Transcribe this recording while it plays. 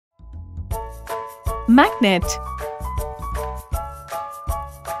Magnet.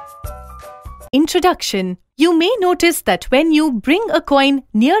 Introduction. You may notice that when you bring a coin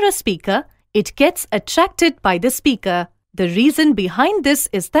near a speaker, it gets attracted by the speaker. The reason behind this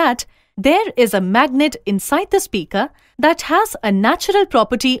is that there is a magnet inside the speaker that has a natural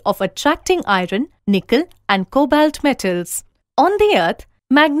property of attracting iron, nickel, and cobalt metals. On the Earth,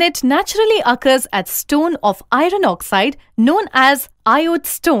 magnet naturally occurs as stone of iron oxide known as iode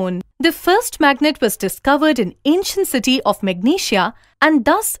stone. The first magnet was discovered in ancient city of Magnesia, and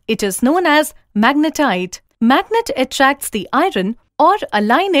thus it is known as magnetite. Magnet attracts the iron or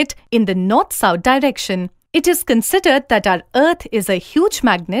align it in the north-south direction. It is considered that our Earth is a huge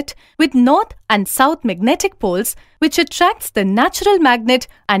magnet with north and south magnetic poles which attracts the natural magnet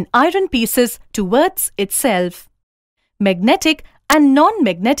and iron pieces towards itself. Magnetic and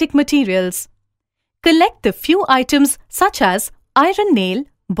non-magnetic materials. Collect the few items such as iron nail,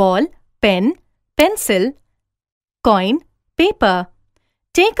 ball, pen, pencil, coin, paper.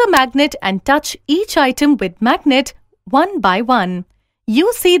 Take a magnet and touch each item with magnet one by one.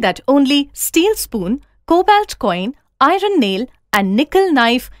 You see that only steel spoon, cobalt coin, iron nail, and nickel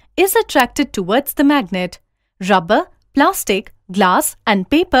knife is attracted towards the magnet. Rubber, plastic, glass, and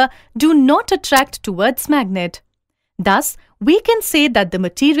paper do not attract towards magnet. Thus, we can say that the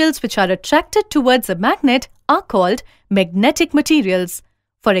materials which are attracted towards a magnet are called magnetic materials.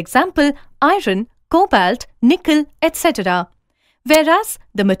 For example, iron, cobalt, nickel, etc. Whereas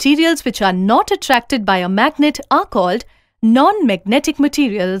the materials which are not attracted by a magnet are called non-magnetic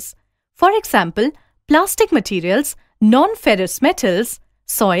materials. For example, plastic materials, non-ferrous metals,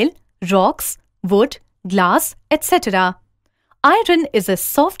 soil, rocks, wood, glass, etc. Iron is a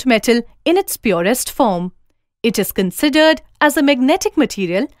soft metal in its purest form. It is considered as a magnetic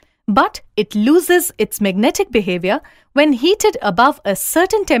material, but it loses its magnetic behavior when heated above a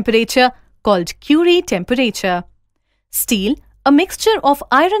certain temperature called Curie temperature. Steel, a mixture of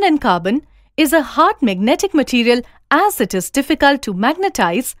iron and carbon, is a hard magnetic material as it is difficult to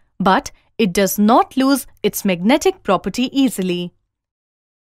magnetize, but it does not lose its magnetic property easily.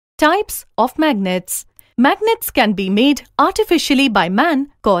 Types of magnets. Magnets can be made artificially by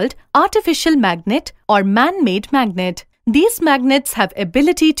man called artificial magnet or man-made magnet. These magnets have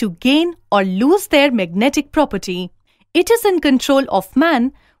ability to gain or lose their magnetic property. It is in control of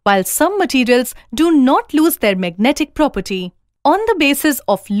man, while some materials do not lose their magnetic property. On the basis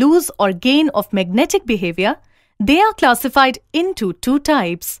of lose or gain of magnetic behavior, they are classified into two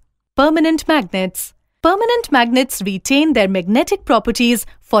types. Permanent magnets. Permanent magnets retain their magnetic properties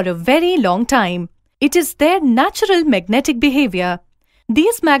for a very long time. It is their natural magnetic behavior.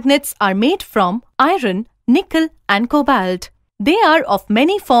 These magnets are made from iron, nickel, and cobalt. They are of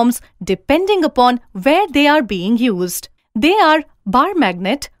many forms depending upon where they are being used. They are bar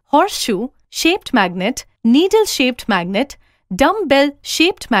magnet, horseshoe-shaped magnet, needle-shaped magnet,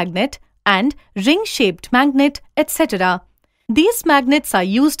 dumbbell-shaped magnet, and ring-shaped magnet, etc. These magnets are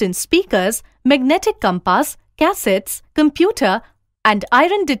used in speakers, magnetic compass, cassettes, computer, and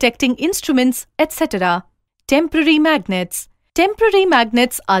iron detecting instruments, etc. Temporary magnets. Temporary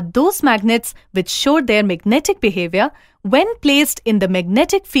magnets are those magnets which show their magnetic behavior when placed in the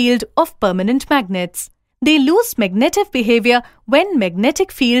magnetic field of permanent magnets. They lose magnetic behavior when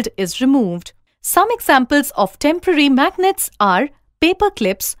magnetic field is removed. Some examples of temporary magnets are paper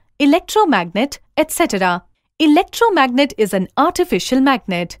clips, electromagnet, etc. Electromagnet is an artificial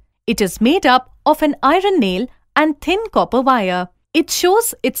magnet. It is made up of an iron nail and thin copper wire. It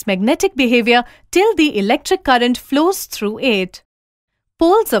shows its magnetic behavior till the electric current flows through it.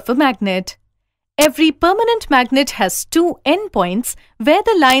 Poles of a magnet. Every permanent magnet has two endpoints where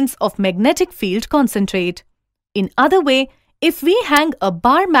the lines of magnetic field concentrate. In other way, if we hang a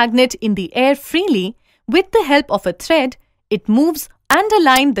bar magnet in the air freely with the help of a thread, it moves and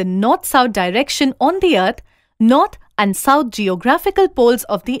aligns the north-south direction on the Earth, north and south geographical poles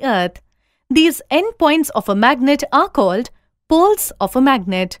of the Earth. These endpoints of a magnet are called poles of a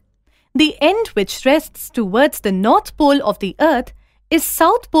magnet. The end which rests towards the north pole of the Earth is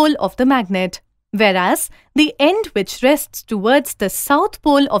south pole of the magnet, whereas the end which rests towards the south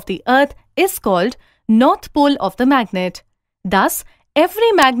pole of the Earth is called north pole of the magnet. Thus,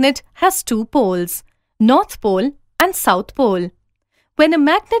 every magnet has two poles, north pole and south pole. When a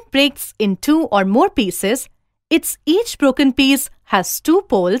magnet breaks in two or more pieces, its each broken piece has two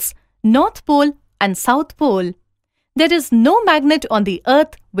poles, north pole and south pole. There is no magnet on the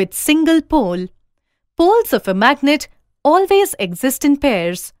Earth with single pole. Poles of a magnet always exist in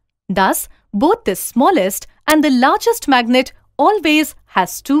pairs. Thus, both the smallest and the largest magnet always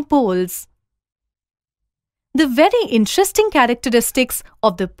has two poles. The very interesting characteristics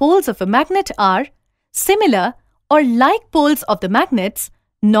of the poles of a magnet are Similar or like poles of the magnets,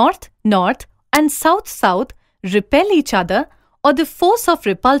 north, north and south, south, repel each other, or the force of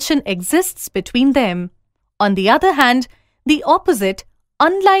repulsion exists between them. On the other hand, the opposite,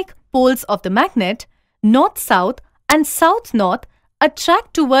 unlike poles of the magnet, north, south and south, north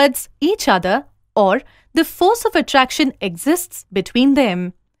attract towards each other, or the force of attraction exists between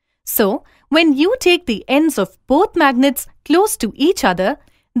them. So, when you take the ends of both magnets close to each other,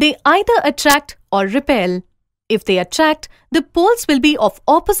 they either attract or repel. If they attract, the poles will be of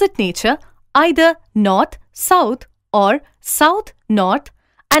opposite nature, either north, south or south, north,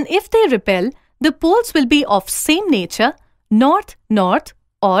 and if they repel, the poles will be of same nature, north, north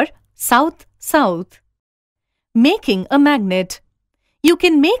or south, south. Making a magnet. You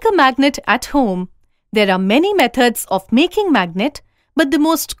can make a magnet at home. There are many methods of making magnet, but the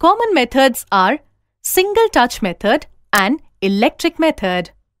most common methods are single touch method and electric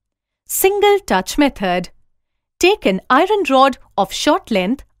method. Single touch method. Take an iron rod of short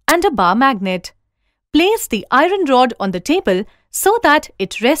length and a bar magnet. Place the iron rod on the table so that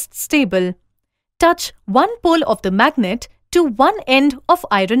it rests stable. Touch one pole of the magnet to one end of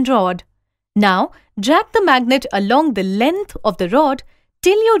iron rod. Now, drag the magnet along the length of the rod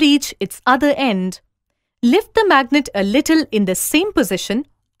till you reach its other end. Lift the magnet a little in the same position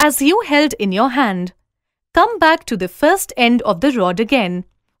as you held in your hand. Come back to the first end of the rod again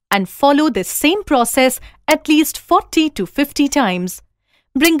and follow the same process at least 40 to 50 times.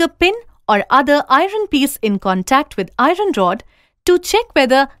 Bring a pin or other iron piece in contact with iron rod to check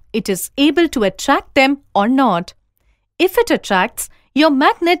whether it is able to attract them or not. If it attracts, your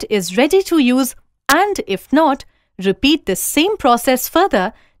magnet is ready to use, and if not, repeat the same process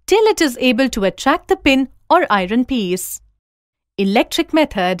further till it is able to attract the pin or iron piece. Electric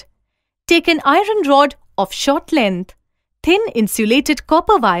method. Take an iron rod of short length, thin insulated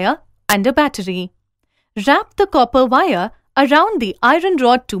copper wire and a battery. Wrap the copper wire around the iron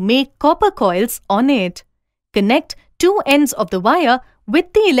rod to make copper coils on it. Connect two ends of the wire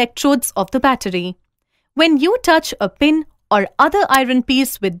with the electrodes of the battery. When you touch a pin or other iron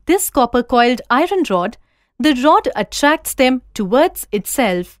piece with this copper-coiled iron rod, the rod attracts them towards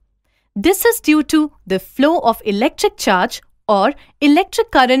itself. This is due to the flow of electric charge or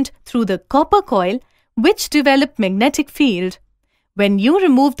electric current through the copper coil, which develop magnetic field. When you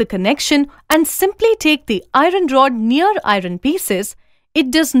remove the connection and simply take the iron rod near iron pieces,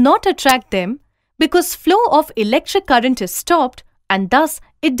 it does not attract them because flow of electric current is stopped, and thus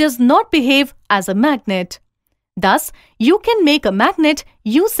it does not behave as a magnet. Thus, you can make a magnet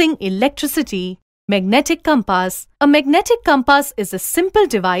using electricity. Magnetic compass. A magnetic compass is a simple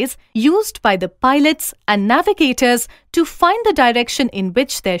device used by the pilots and navigators to find the direction in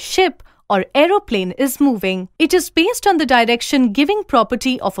which their ship or aeroplane is moving. It is based on the direction-giving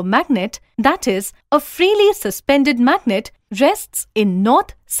property of a magnet, that is, a freely suspended magnet rests in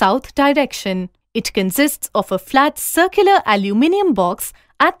north-south direction. It consists of a flat circular aluminium box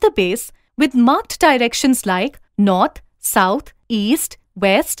at the base with marked directions like north, south, east,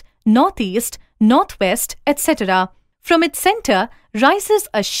 west, northeast, northwest, etc. From its center rises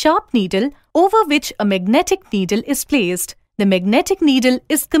a sharp needle over which a magnetic needle is placed. The magnetic needle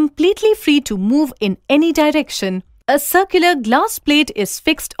is completely free to move in any direction. A circular glass plate is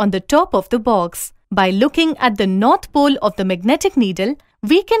fixed on the top of the box. By looking at the north pole of the magnetic needle,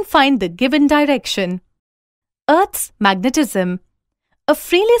 we can find the given direction. Earth's magnetism. A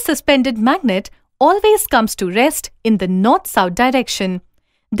freely suspended magnet always comes to rest in the north-south direction.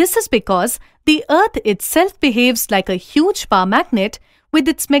 This is because the Earth itself behaves like a huge bar magnet with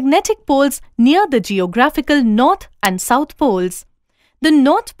its magnetic poles near the geographical north and south poles. The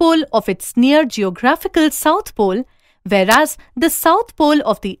north pole of its near geographical south pole, whereas the south pole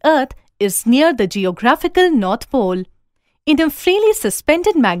of the Earth is near the geographical north pole. In a freely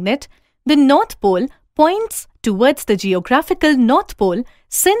suspended magnet, the north pole points towards the geographical north pole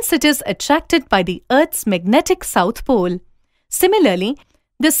since it is attracted by the Earth's magnetic south pole. Similarly,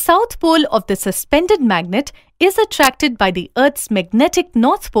 the south pole of the suspended magnet is attracted by the Earth's magnetic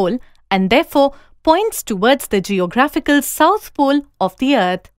north pole and therefore points towards the geographical south pole of the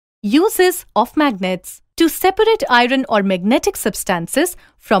Earth. Uses of magnets. To separate iron or magnetic substances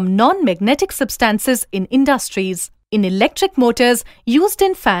from non-magnetic substances in industries, in electric motors used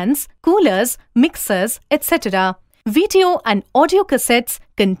in fans, coolers, mixers, etc. Video and audio cassettes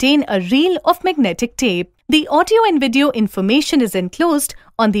contain a reel of magnetic tape. The audio and video information is enclosed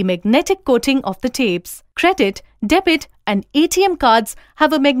on the magnetic coating of the tapes. Credit, debit, and ATM cards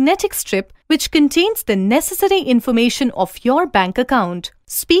have a magnetic strip which contains the necessary information of your bank account.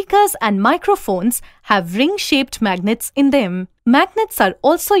 Speakers and microphones have ring-shaped magnets in them. Magnets are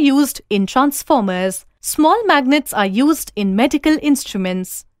also used in transformers. Small magnets are used in medical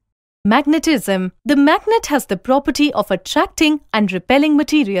instruments. Magnetism. The magnet has the property of attracting and repelling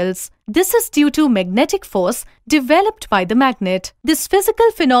materials. This is due to magnetic force developed by the magnet. This physical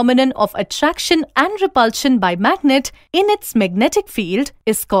phenomenon of attraction and repulsion by magnet in its magnetic field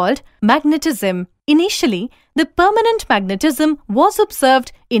is called magnetism. Initially, the permanent magnetism was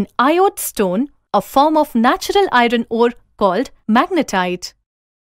observed in iode stone, a form of natural iron ore called magnetite.